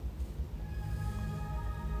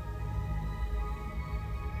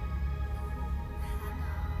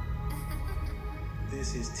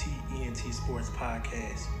This is T-ENT Sports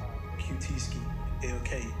Podcast. QT-ski,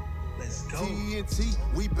 LK. Let's go. T-ENT,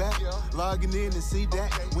 we back. Logging in and see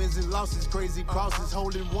that. Wins and losses, crazy crosses,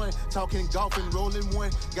 holding one. Talking golf and rolling one.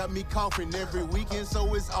 Got me coughing every weekend,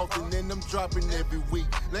 so it's often. And I'm dropping every week.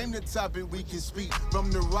 Name the topic we can speak. From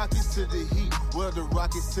the Rockets to the Heat. Well, the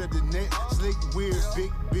Rockets to the net. Slick, weird,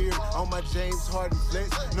 big beard on my James Harden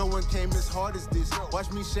flex. No one came as hard as this. Watch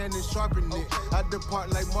me Shannon sharpen it. I depart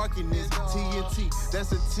like marking this. T-ENT,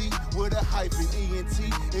 that's a T with a hyphen. ENT,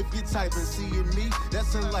 if you're typing seeing me,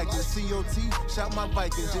 that's unlikely. COT, shout my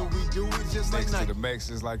Vikings, and we do it just like Next Nike. to the max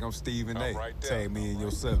is like I'm Stephen A. Right Tag me in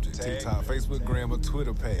your subject. TikTok, Facebook, Gram, or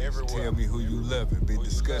Twitter page. Everywhere. Tell me who you loving. Big Who you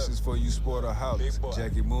discussions for you sport or holidays. Big boy.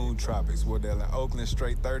 Jackie Moon Tropics. Wardell and Oakland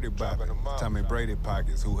straight 30 Dropping bopping. them off. Tommy Brady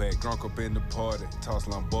pockets. Who had drunk up in the party. Toss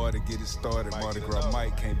Lombardi, get it started. Might Mardi get it Gras up.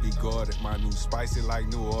 Mike can't be guarded. My new spicy like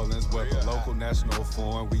New Orleans weather. Yeah. Local, national,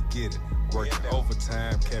 foreign, we get it. Working Yeah.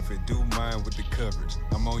 overtime, Cafe do mine with the coverage.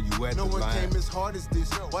 I'm on you at No the one line. came as hard as this.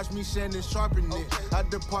 Watch me Shannon sharpen it. I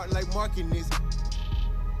depart like marking this.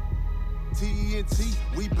 T-ENT,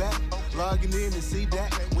 we back. Logging in and see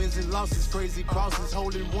that. Wins and losses, crazy crosses,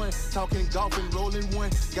 holding one. Talking golf and rolling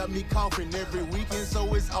one. Got me coughing every weekend,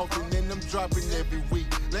 so it's often. And I'm dropping every week.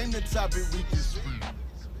 Name the topic we can speak.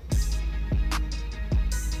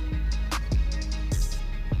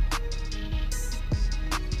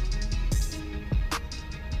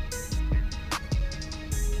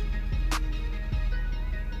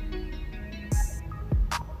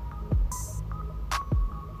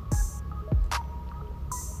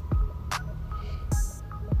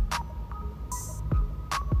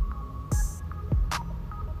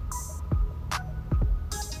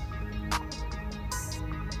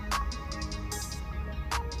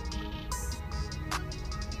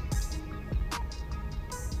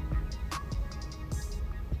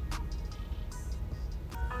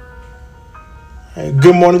 Hey,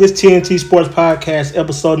 good morning. This T-ENT Sports Podcast,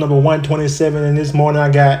 episode number 127. And this morning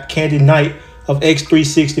I got Kandi Knight of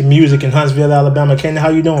X360 Music in Huntsville, Alabama. Kandi, how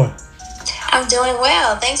you doing? I'm doing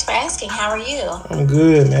well. Thanks for asking. How are you? I'm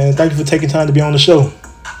good, man. Thank you for taking time to be on the show.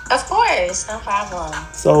 Of course. No problem.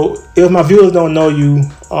 So, if my viewers don't know you,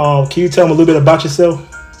 can you tell them a little bit about yourself?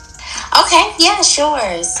 Okay. Yeah,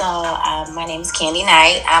 sure. So my name is Kandi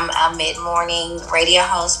Knight. I'm a mid-morning radio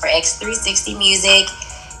host for X360 Music.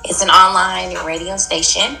 It's an online radio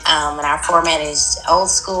station, and our format is old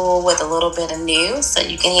school with a little bit of new. So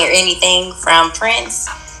you can hear anything from Prince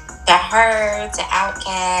to Her to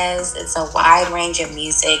Outkast. It's a wide range of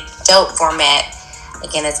music, dope format.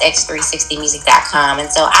 Again, it's x360music.com. And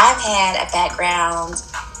so I've had a background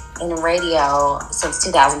in radio since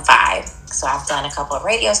 2005. So I've done a couple of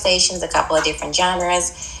radio stations, a couple of different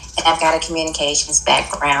genres. And I've got a communications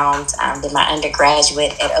background. Did my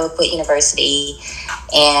undergraduate at Oakwood University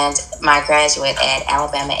and my graduate at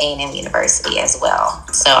Alabama A&M University as well.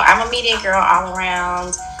 So I'm a media girl all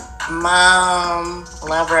around, mom,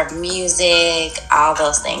 lover of music, all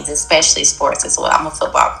those things, especially sports as well. I'm a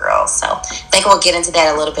football girl, so I think we'll get into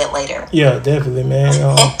that a little bit later. Yeah, definitely, man.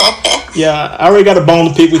 Yeah, I already got a bone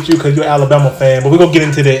to pick with you because you're an Alabama fan, but we're going to get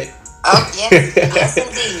into that. Oh, yes, yes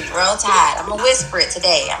indeed. Roll Tide. I'm going to whisper it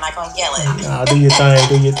today. I'm not going to yell it. Nah, do your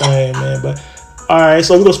thing, man. But all right,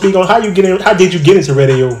 so we're going to speak on how did you get into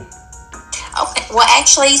radio? Okay, well,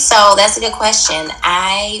 actually, so that's a good question.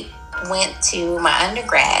 I went to my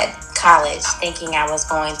undergrad college thinking I was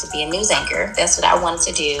going to be a news anchor. That's what I wanted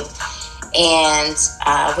to do. And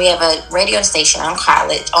we have a radio station on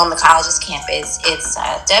the college's campus. It's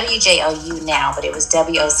WJOU now, but it was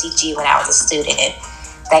WOCG when I was a student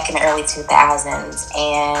back in the early 2000s.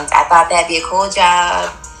 And I thought that'd be a cool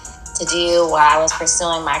job to do while I was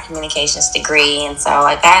pursuing my communications degree. And so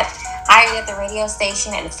I got hired at the radio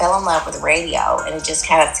station and fell in love with radio. And it just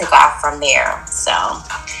kind of took off from there. So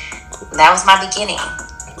that was my beginning.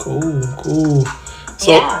 Cool.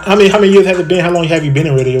 So Yeah. how many years has it been? How long have you been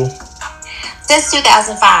in radio? Since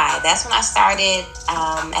 2005, that's when I started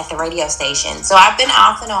at the radio station. So I've been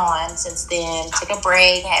off and on since then. Took a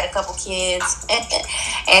break, had a couple kids,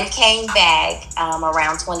 and came back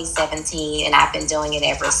around 2017, and I've been doing it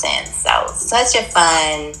ever since. So such a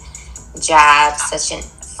fun job, such a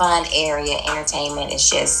fun area, entertainment.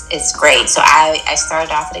 It's great. So I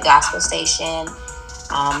started off at a gospel station,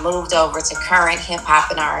 moved over to current hip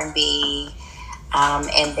hop and R&B.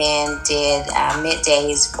 And then did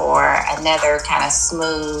middays for another kind of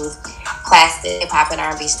smooth, classic hip-hop and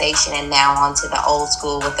R&B station, and now on to the old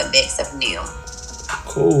school with a mix of new.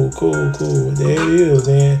 Cool. There it is,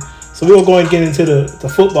 man. So we're going to get into the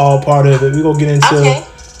football part of it. We're going to get into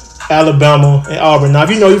Alabama and Auburn. Now,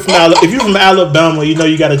 if you're from Alabama, you know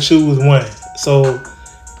you got to choose one. So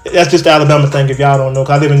that's just the Alabama thing. If y'all don't know,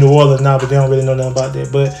 'cause I live in New Orleans now, but they don't really know nothing about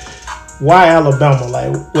that. But why Alabama?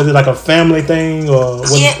 Like, was it like a family thing, or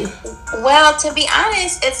was it? Well, to be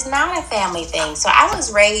honest, it's not a family thing. So I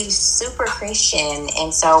was raised super Christian,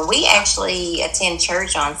 and so we actually attend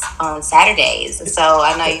church on Saturdays. So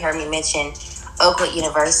I know you heard me mention Oakwood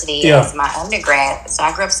University as my undergrad. So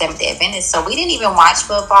I grew up Seventh-day Adventist. So we didn't even watch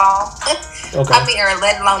football. Okay. I mean, or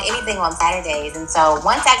let alone anything on Saturdays. And so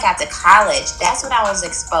once I got to college, that's when I was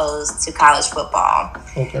exposed to college football.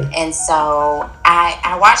 Okay. And so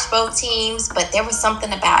I watched both teams, but there was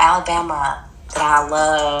something about Alabama that I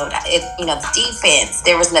loved. The defense,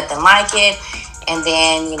 there was nothing like it. And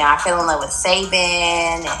then, I fell in love with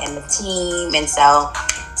Saban and the team. And so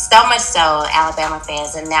much so, Alabama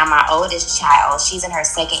fans. And now my oldest child, she's in her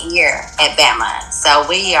second year at Bama. So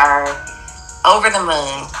we are over the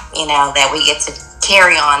moon, that we get to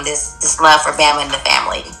carry on this love for Bama in the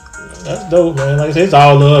family. That's dope, man. Like I said, it's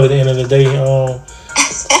all love at the end of the day. You know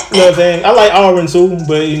what I'm saying? I like Auburn too,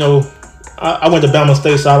 but I went to Bama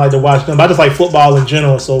State, so I like to watch them. But I just like football in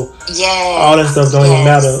general, so all that stuff don't even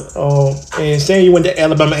matter. And saying you went to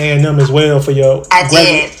Alabama A&M as well for your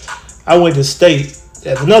did. I went to State.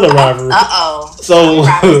 That's another rivalry. So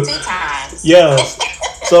 2 times. Yeah.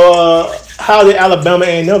 So how did Alabama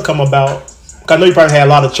A&M come about? I know you probably had a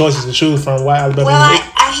lot of choices to choose from. Why Alabama? Well,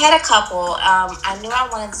 I had a couple. I knew I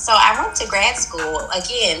wanted. So I went to grad school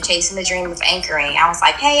again, chasing the dream of anchoring. I was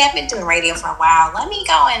like, hey, I've been doing radio for a while. Let me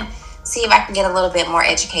go and see if I can get a little bit more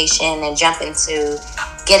education and jump into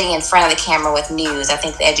getting in front of the camera with news. I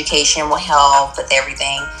think the education will help with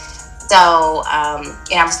everything. So,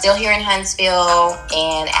 I'm still here in Huntsville,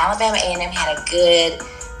 and Alabama A&M had a good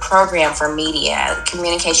program for media, the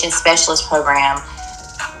communication specialist program.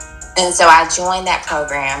 And so I joined that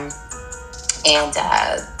program and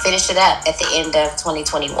finished it up at the end of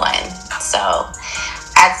 2021. So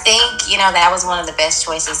I think, that was one of the best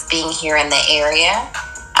choices being here in the area.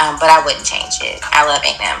 But I wouldn't change it. I love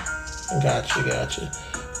A&M. Gotcha.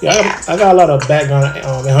 Yeah, I got a lot of background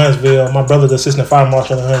in Huntsville. My brother's assistant fire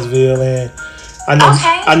marshal in Huntsville, and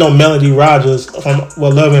I know Melody Rogers from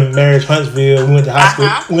Love and Marriage Huntsville. We went to high school.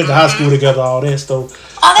 We went to high school together. All that. So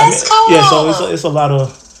cool. Yeah, so it's a lot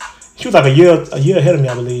of. She was like a year ahead of me,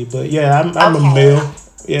 I believe. But yeah, I remember Mel.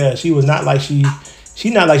 Yeah, she was not like she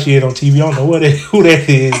not like she is on TV. I don't know who that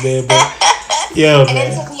is, man. But yeah, and man.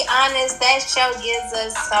 then to be honest, that show gives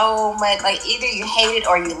us so much. Like either you hate it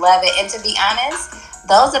or you love it. And to be honest,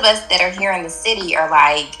 those of us that are here in the city are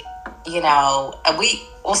like,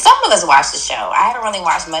 some of us watch the show. I haven't really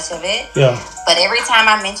watched much of it. Yeah. But every time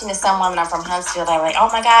I mention to someone that I'm from Huntsville, they're like, oh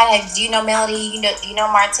my God, do you know Melody? Do you know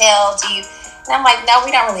Martell? And I'm like, no,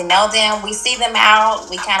 we don't really know them. We see them out.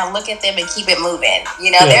 We kind of look at them and keep it moving.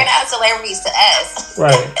 They're not celebrities to us.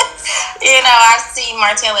 Right. I see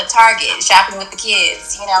Martell at Target shopping with the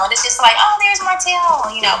kids, and it's just like, oh, there's Martell,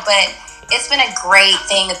 but it's been a great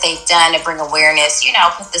thing that they've done to bring awareness,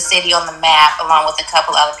 put the city on the map along with a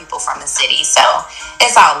couple other people from the city. So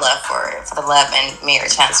it's all love for the Love and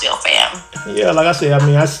Marriage Huntsville fam. Yeah, like I said,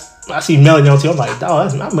 I see Melody on TV. I'm like,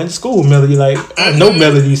 dog, I went to school with Melody. Like, I know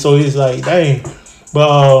Melody, so it's like, dang. But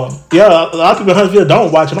a lot of people in Huntsville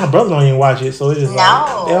don't watch it. My brother don't even watch it, so it's just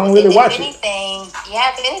like, they don't really watch it. Yeah,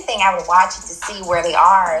 if anything, I would watch it to see where they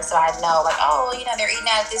are, so I know, like, they're eating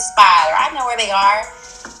out at this spot, or I know where they are.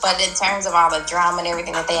 But in terms of all the drama and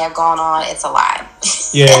everything that they have going on, it's a lot.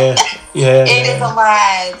 Yeah. It is a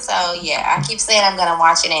lot. So, yeah, I keep saying I'm going to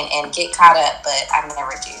watch it and get caught up, but I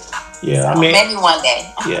never do. Yeah, so, maybe one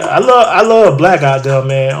day. Yeah, I love Black out there,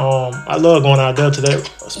 man. I love going out there to that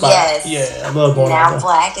spot. Yes. Yeah, I love going out there. Now,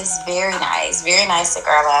 Black is very nice. Very nice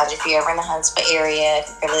cigar lounge. If you're ever in the Huntsville area,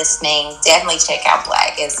 if you're listening, definitely check out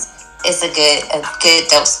Black. It's a good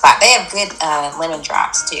dope spot. They have good lemon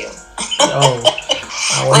drops too.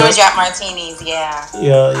 Lemon drop martinis, yeah.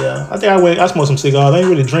 Yeah. I think I smoked some cigars. I ain't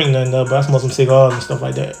really drink nothing though, but I smoked some cigars and stuff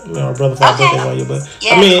like that. My brother for my birthday one year, but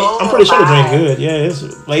cool, I'm pretty sure the drink good. Yeah, it's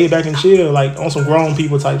laid back and chill, like on some grown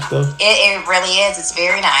people type stuff. It really is. It's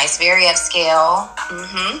very nice, very upscale.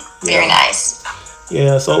 Very nice.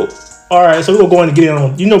 Yeah. So. All right. So we're going to get in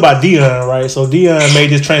on. About Deion, right? So Deion made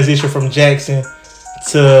this transition from Jackson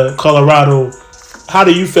to Colorado. How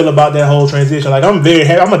do you feel about that whole transition? Like, I'm very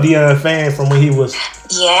happy. I'm a Deion fan from when he was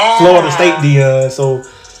Florida State Deion. So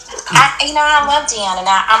I love Deion, and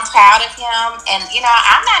I'm proud of him. And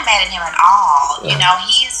I'm not mad at him at all.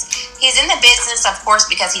 He's in the business, of course,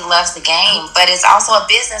 because he loves the game, but it's also a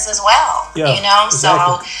business as well. Yeah, exactly. So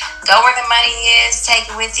go where the money is, take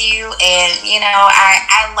it with you. And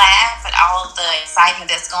I laugh at all of the excitement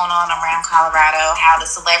that's going on around Colorado, how the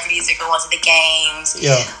celebrities are going to the games.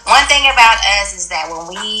 Yeah. One thing about us is that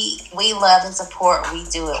when we love and support, we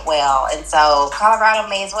do it well. And so Colorado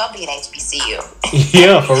may as well be an HBCU.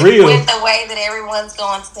 Yeah, for real. With the way that everyone's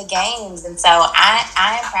going to the games. And so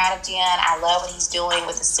I am proud of Deion. I love what he's doing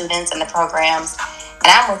with the students and the programs.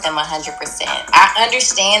 And I'm with him 100%. I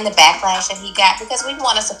understand the backlash that he got because we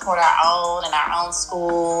want to support our own and our own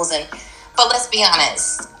schools. But let's be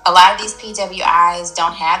honest, a lot of these PWIs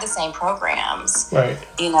don't have the same programs, right?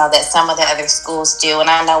 That some of the other schools do. And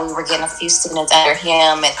I know we were getting a few students under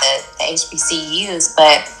him at the HBCUs,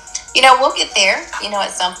 but we'll get there,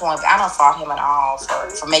 at some point. But I don't fault him at all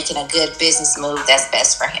for making a good business move that's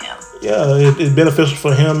best for him. Yeah, it's beneficial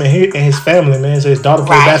for him and his family, man. So his daughter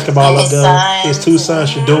plays basketball up there. His two sons,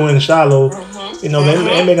 Shador and Shiloh.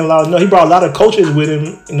 They're making a lot of. He brought a lot of coaches with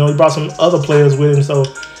him. He brought some other players with him. So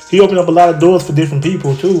he opened up a lot of doors for different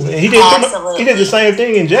people too. And he did the same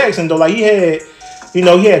thing in Jackson though. Like he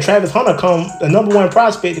had Travis Hunter come, the number one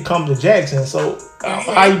prospect, to come to Jackson. So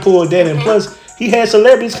how you pulled that in? Plus he had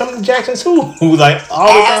celebrities coming to Jackson too, like all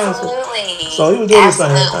the time. So he was doing the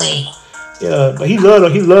same thing. Yeah, but he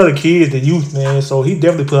loved the kids, the youth, man. So he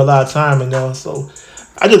definitely put a lot of time in there. So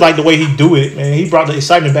I just like the way he do it, man. He brought the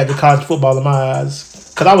excitement back to college football in my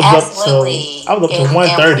eyes. Cause I was up to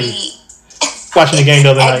 1:30 watching the game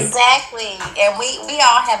the other night. Exactly, and we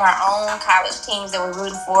all have our own college teams that we're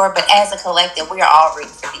rooting for, but as a collective, we are all rooting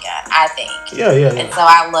for Deion, I think. Yeah. And so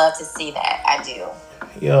I love to see that. I do.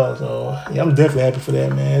 Yeah, so I'm definitely happy for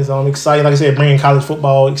that, man. So I'm excited, like I said, bringing college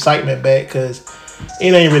football excitement back because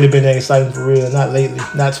it ain't really been that exciting for real. Not lately,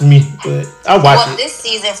 not to me, but I watch it. This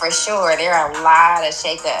season for sure, there are a lot of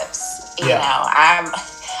shakeups.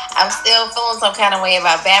 I'm still feeling some kind of way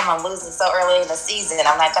about Bama losing so early in the season.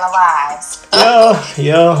 I'm not gonna lie.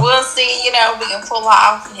 Yeah. We'll see. We can pull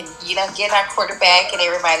off and get our quarterback and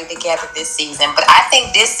everybody together this season. But I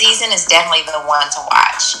think this season is definitely the one to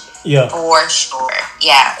watch. Yeah, for sure.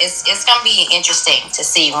 Yeah, it's gonna be interesting to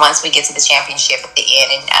see once we get to the championship at the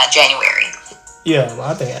end in January. Yeah,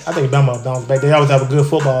 well, I think Bama bounce back. They always have a good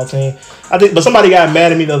football team. But somebody got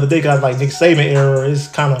mad at me the other day because like Nick Saban era is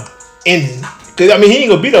kind of ending. Cause he ain't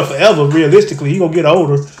gonna be there forever. Realistically, he gonna get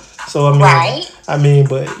older. So right.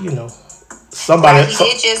 But somebody. Right. He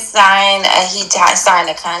did just sign. He signed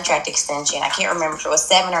a contract extension. I can't remember if it was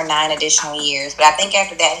 7 or 9 additional years. But I think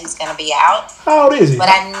after that he's going to be out. How old is he? But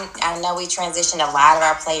I know we transitioned a lot of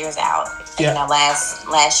our players out. Yeah.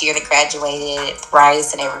 Last year they graduated,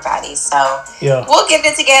 Bryce and everybody. So we'll get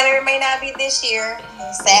it together. It may not be this year,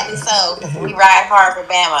 sadly so. We ride hard for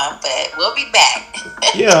Bama, but we'll be back.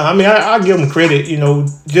 Yeah, I give them credit.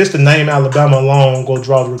 Just the name Alabama alone go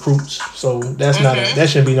draw the recruits. So that's that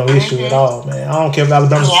shouldn't be no issue at all. Man, I don't care if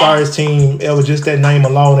Alabama's the sorriest team ever. Just that name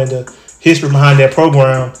alone and the history behind that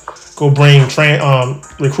program go bring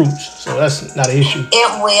recruits. So that's not an issue.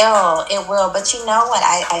 It will. But you know what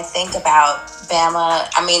I think about Bama?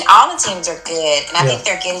 All the teams are good, and I think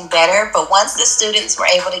they're getting better. But once the students were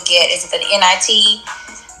able to get, is it the NIT,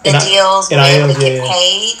 deals were able to get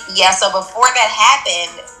paid? Yeah. So before that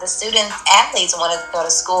happened, the athletes wanted to go to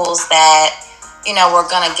schools that we're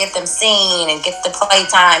going to get them seen and get the play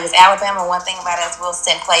time. Because Alabama, one thing about it is we'll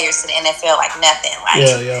send players to the NFL like nothing.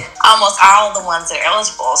 Almost all of the ones that are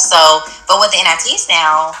eligible. So, but with the NITs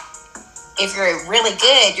now, if you're really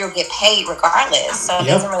good, you'll get paid regardless. So it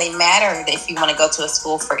doesn't really matter if you want to go to a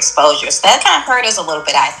school for exposure. So that kind of hurt us a little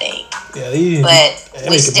bit, I think. But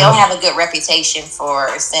we still have a good reputation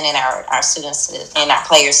for sending our students and our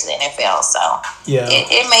players to the NFL. So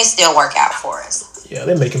it may still work out for us. Yeah,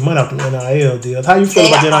 they're making money off the NIL deals. How you feel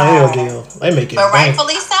about the NIL deal? They make it. But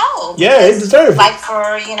rightfully so. Yeah, it deserves it. Like for,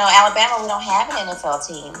 Alabama, we don't have an NFL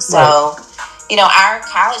team. So, our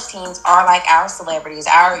college teams are like our celebrities,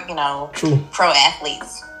 our, pro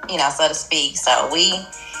athletes, so to speak. So we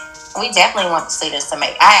definitely want the students to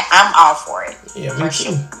make. I'm all for it. Yeah, me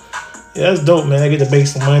too. Yeah, that's dope, man. They get to make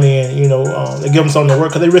some money and, they give them something to work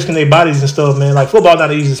because they're risking their bodies and stuff, man. Like, football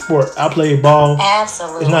not an easy sport. I played ball.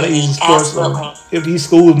 Absolutely. It's not an easy sport. So if these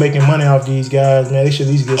schools making money off these guys, man, they should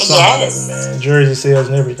at least get something out of it, man. Jersey sales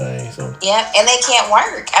and everything. So. Yeah, and they can't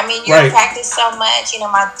work. You're in practice so much.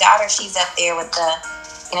 My daughter, she's up there with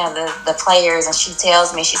the players, and she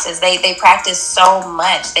tells me, she says they practice so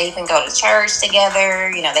much. They even go to church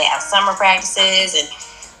together. They have summer practices and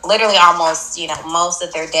literally almost, most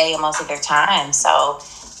of their day and most of their time. So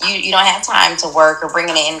you don't have time to work or bring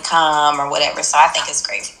in income or whatever. So I think it's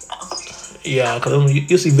great for them. Yeah, because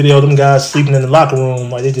you see video of them guys sleeping in the locker room,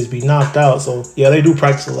 like they just be knocked out. So, yeah, they do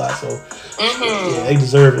practice a lot. So, Yeah, they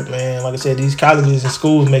deserve it, man. Like I said, these colleges and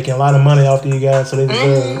schools making a lot of money off of you guys, so they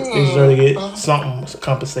deserve to get something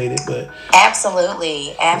compensated. But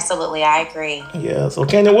absolutely, I agree. Yeah. So,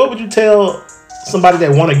 Kandi, what would you tell somebody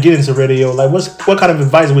that want to get into radio? Like, what kind of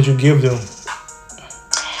advice would you give them?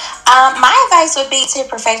 My advice would be to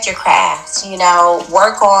perfect your craft. You know,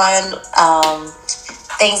 work on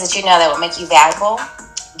things that you know that would make you valuable.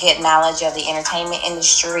 Get knowledge of the entertainment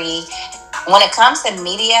industry. When it comes to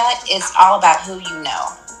media, it's all about who you know.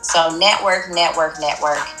 So network.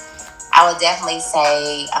 I would definitely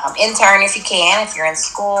say intern if you can, if you're in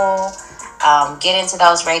school. Get into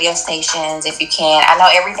those radio stations if you can. I know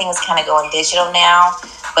everything is kind of going digital now,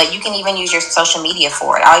 but you can even use your social media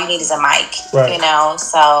for it. All you need is a mic, right. You know.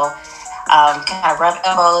 So kind of rub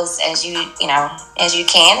elbows as you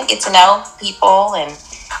can and get to know people, and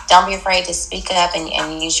don't be afraid to speak up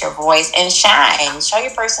and use your voice and shine. Show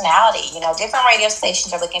your personality. You know, different radio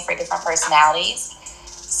stations are looking for different personalities.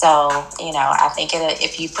 So, you know, I think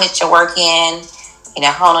if you put your work in, you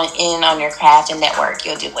know, hone in on your craft and network,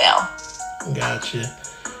 you'll do well. Gotcha.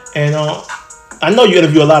 And I know you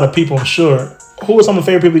interview a lot of people, I'm sure. Who are some of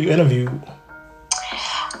the favorite people you interviewed?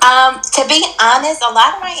 To be honest, a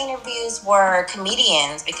lot of my interviews were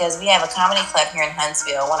comedians because we have a comedy club here in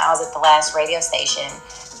Huntsville when I was at the last radio station.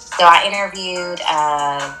 So I interviewed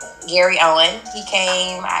Gary Owen. He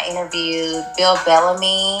came. I interviewed Bill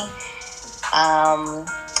Bellamy.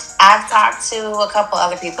 I've talked to a couple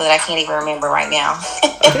other people that I can't even remember right now.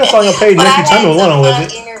 I think I saw on your page. Nephew Tommy was one of them,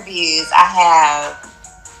 was it? Interviews I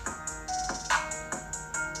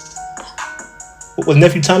have. Was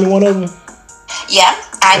Nephew Tommy one of them? Yeah,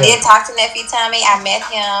 I did talk to Nephew Tommy. I met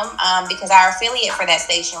him because our affiliate for that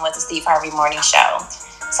station was the Steve Harvey Morning Show.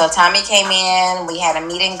 So Tommy came in, we had a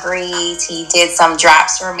meet and greet. He did some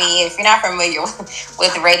drops for me. If you're not familiar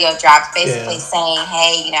with the radio drops, basically saying,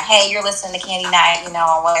 hey, you're listening to Kandi Knight, you know,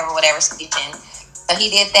 on whatever station. So he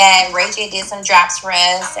did that. Ray J did some drops for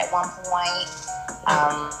us at one point.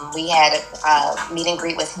 We had a meet and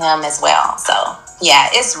greet with him as well. So yeah,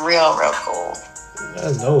 it's real cool.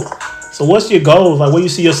 That's dope. So what's your goal? Like, where do you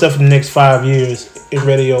see yourself in the next 5 years in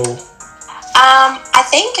radio? I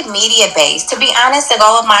think media-based. To be honest, the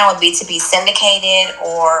goal of mine would be to be syndicated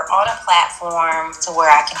or on a platform to where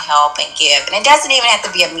I can help and give. And it doesn't even have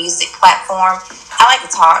to be a music platform. I like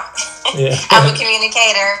to talk. Yeah. I'm a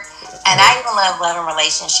communicator. And I even love love and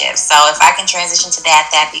relationships. So if I can transition to that,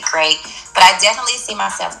 that'd be great. But I definitely see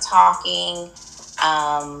myself talking,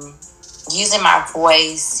 using my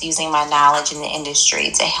voice, using my knowledge in the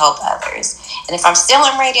industry to help others. And if I'm still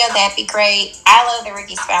in radio, that'd be great. I love the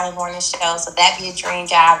Ricky Smiley Morning Show, so that'd be a dream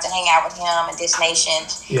job to hang out with him and Dish Nation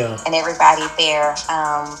and everybody there.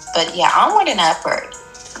 But yeah, onward and upward.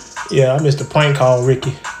 Yeah, I missed the prank call,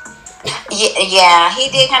 Ricky. Yeah, he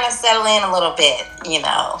did kind of settle in a little bit, you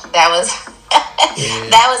know. That was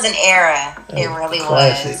that was an era. It really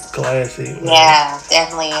was. Classic. Man. Yeah,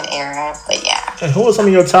 definitely an era. But yeah. And who are some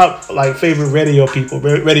of your top favorite radio people,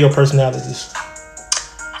 radio personalities?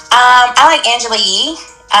 I like Angela Yee.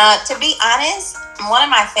 To be honest, one of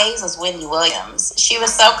my faves was Wendy Williams. She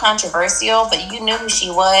was so controversial, but you knew who she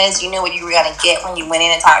was. You knew what you were going to get when you went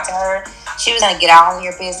in and talked to her. She was going to get all in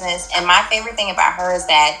your business. And my favorite thing about her is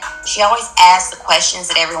that she always asked the questions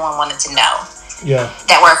that everyone wanted to know. Yeah.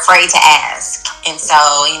 That were afraid to ask. And so,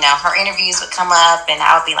 you know, her interviews would come up and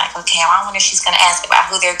I would be like, okay, I wonder if she's going to ask about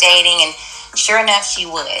who they're dating. And sure enough, she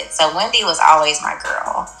would. So Wendy was always my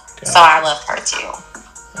girl. So I loved her too.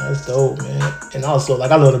 That's dope, man. And also, I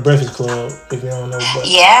love the Breakfast Club, if you don't know. But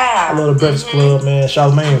yeah. I love the Breakfast Club, man.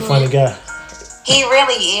 Charlamagne, funny guy. He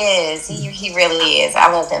really is. He really is. I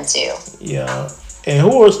love him too. Yeah. And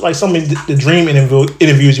who are some of the dream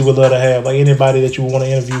interviews you would love to have? Like anybody that you would want to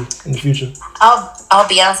interview in the future? Oh,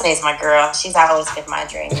 Beyonce is my girl. She's always been my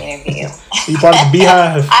dream interview. You part of the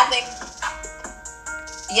Beehive? I think.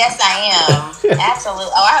 Yes, I am.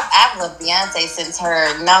 Absolutely. Oh, I've loved Beyonce since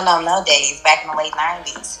her No days back in the late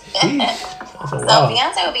 90s. So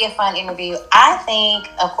Beyonce would be a fun interview. I think,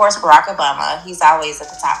 of course, Barack Obama. He's always at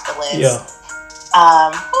the top of the list. Yeah.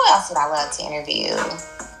 Who else would I love to interview?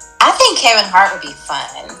 I think Kevin Hart would be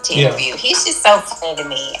fun to interview. He's just so funny to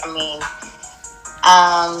me. I mean,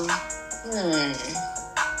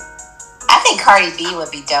 I think Cardi B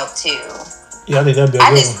would be dope too. Yeah, I think that'd be a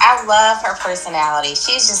good one. I love her personality.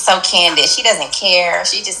 She's just so candid. She doesn't care.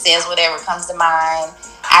 She just says whatever comes to mind.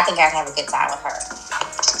 I think I'd have a good time with her.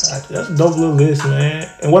 That's a dope little list, man.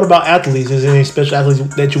 And what about athletes? Is there any special athletes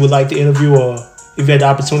that you would like to interview, or if you had the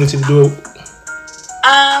opportunity to do it?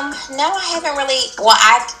 No, I haven't really. Well,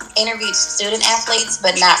 I've interviewed student athletes,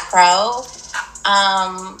 but not pro.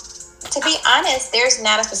 To be honest, there's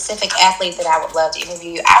not a specific athlete that I would love to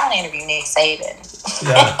interview. I want to interview Nick Saban.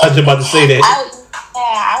 Yeah, I was just about to say that.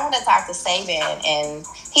 I want to talk to Saban, and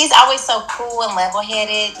he's always so cool and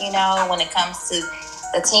level-headed, you know, when it comes to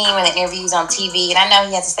the team and the interviews on TV. And I know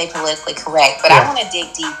he has to stay politically correct, but I want to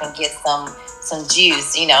dig deep and get some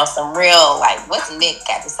juice, you know, some real, like, what's Nick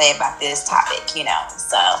got to say about this topic, you know?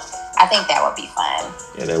 So I think that would be fun.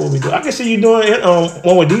 Yeah, that would be dope. I can see you doing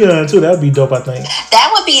one with Deion too. That would be dope, I think.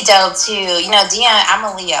 That would be dope too. You know, Deion, I'm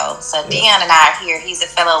a Leo, so Deion and I are here. He's a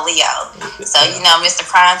fellow Leo, so you know, Mr.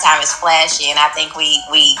 Primetime is flashy, and I think we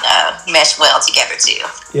mesh well together too.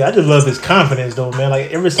 Yeah, I just love his confidence though, man.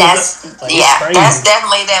 Like every single, that's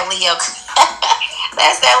definitely that Leo.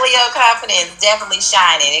 That's that Leo confidence, definitely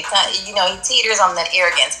shining. It, you know, he teeters on that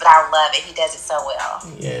arrogance, but I love it. He does it so well.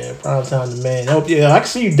 Yeah, Primetime the man. Yeah, I can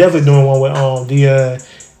see you definitely doing one with Deion.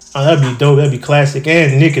 That'd be dope. That'd be classic,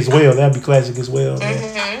 and Nick as well. That'd be classic as well.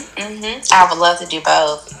 I would love to do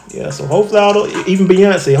both. Yeah, so hopefully, even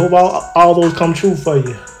Beyonce, hope all those come true for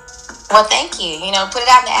you. Well, thank you. You know, put it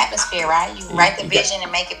out in the atmosphere, right? You write the vision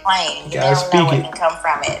and make it plain. You never know what can come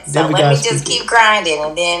from it. So let me just keep grinding,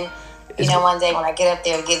 and then. You know, one day when I get up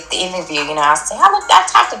there and get the interview, you know, I'll say, I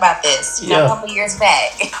talked about this, you know, a couple years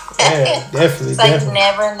back. Yeah, definitely. So you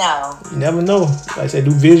never know. You never know. Like I said,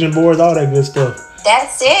 do vision boards, all that good stuff.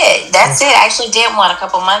 That's it. I actually did one a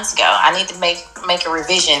couple months ago. I need to make a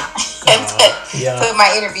revision and put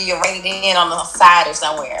my interview and write it in on the side or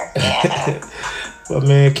somewhere. Yeah. Well,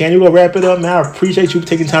 man, can you go wrap it up, man? I appreciate you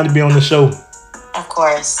taking time to be on the show. Of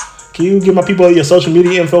course. Can you give my people your social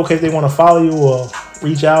media info in case they want to follow you or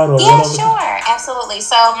reach out or whatever? Yeah, sure. Absolutely.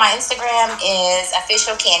 So my Instagram is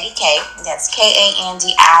official Kandi K. That's Kandi and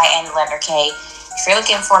the letter K. If you're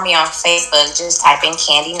looking for me on Facebook, just type in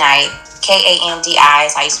Kandi Knight. Kandi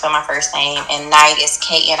is how you spell my first name, and Knight is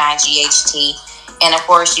Knight. And of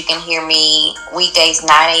course, you can hear me weekdays 9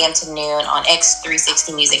 a.m. to noon on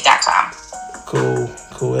X360music.com. Cool.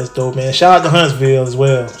 That's dope, man. Shout out to Huntsville as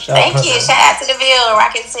well. Thank you. Shout out to the Ville,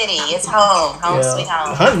 Rocket City. It's home. Sweet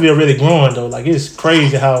home. Huntsville really growing though. Like it's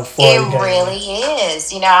crazy how far it really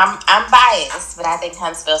is. You know, I'm biased, but I think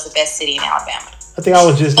Huntsville's the best city in Alabama. I think I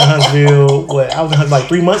was just in Huntsville. I was in Huntsville like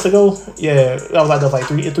 3 months ago. Yeah, I was like that like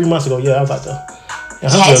three months ago. Yeah, I was like that. Yeah,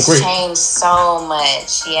 it's changed so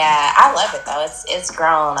much. Yeah, I love it though. It's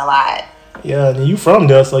grown a lot. Yeah, and you from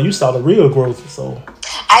there, so you saw the real growth. So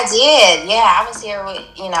I did. Yeah, I was here with,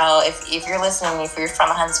 you know, if you're listening, if you're from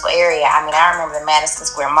the Huntsville area, I mean, I remember the Madison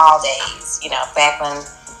Square Mall days, you know, back when,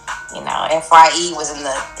 you know, FYE was in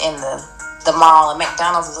the mall and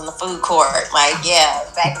McDonald's was in the food court. Like, yeah,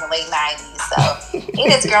 back in the late 90s. So it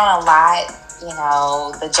has grown a lot. You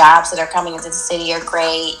know, the jobs that are coming into the city are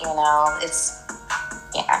great. You know, it's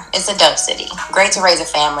a dope city. Great to raise a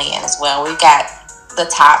family in as well. We've got the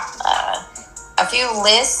top, a few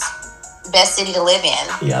lists, best city to live in.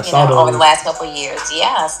 Yeah, I saw those over the last couple of years.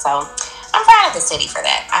 Yeah, so I'm proud of the city for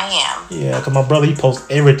that. I am. Yeah, because my brother, he posts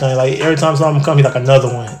everything. Like every time something comes, he's like another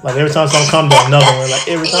one. Like every time something comes, there's another one. Like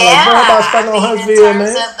every time, like, bro, I'm about to spend on Huntsville,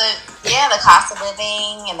 man. The cost of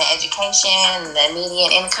living and the education, and the median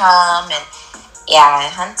income, and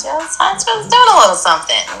Huntsville's doing a little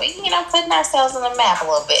something. We, putting ourselves on the map a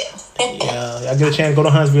little bit. Yeah, I get a chance to go to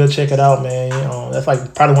Huntsville, check it out, man. That's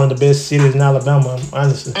like probably one of the best cities in Alabama,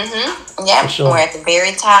 honestly. Mm-hmm. Yeah, sure. We're at the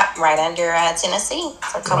very top, right under Tennessee.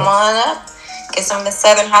 So come on up, get some of the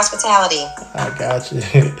Southern hospitality. I got you.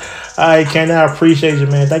 All right, Kandi, I appreciate you,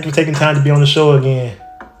 man. Thank you for taking time to be on the show again.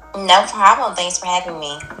 No problem. Thanks for having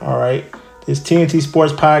me. All right. This T-ENT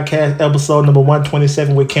Sports Podcast, episode number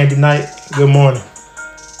 127 with Kandi Knight. Good morning.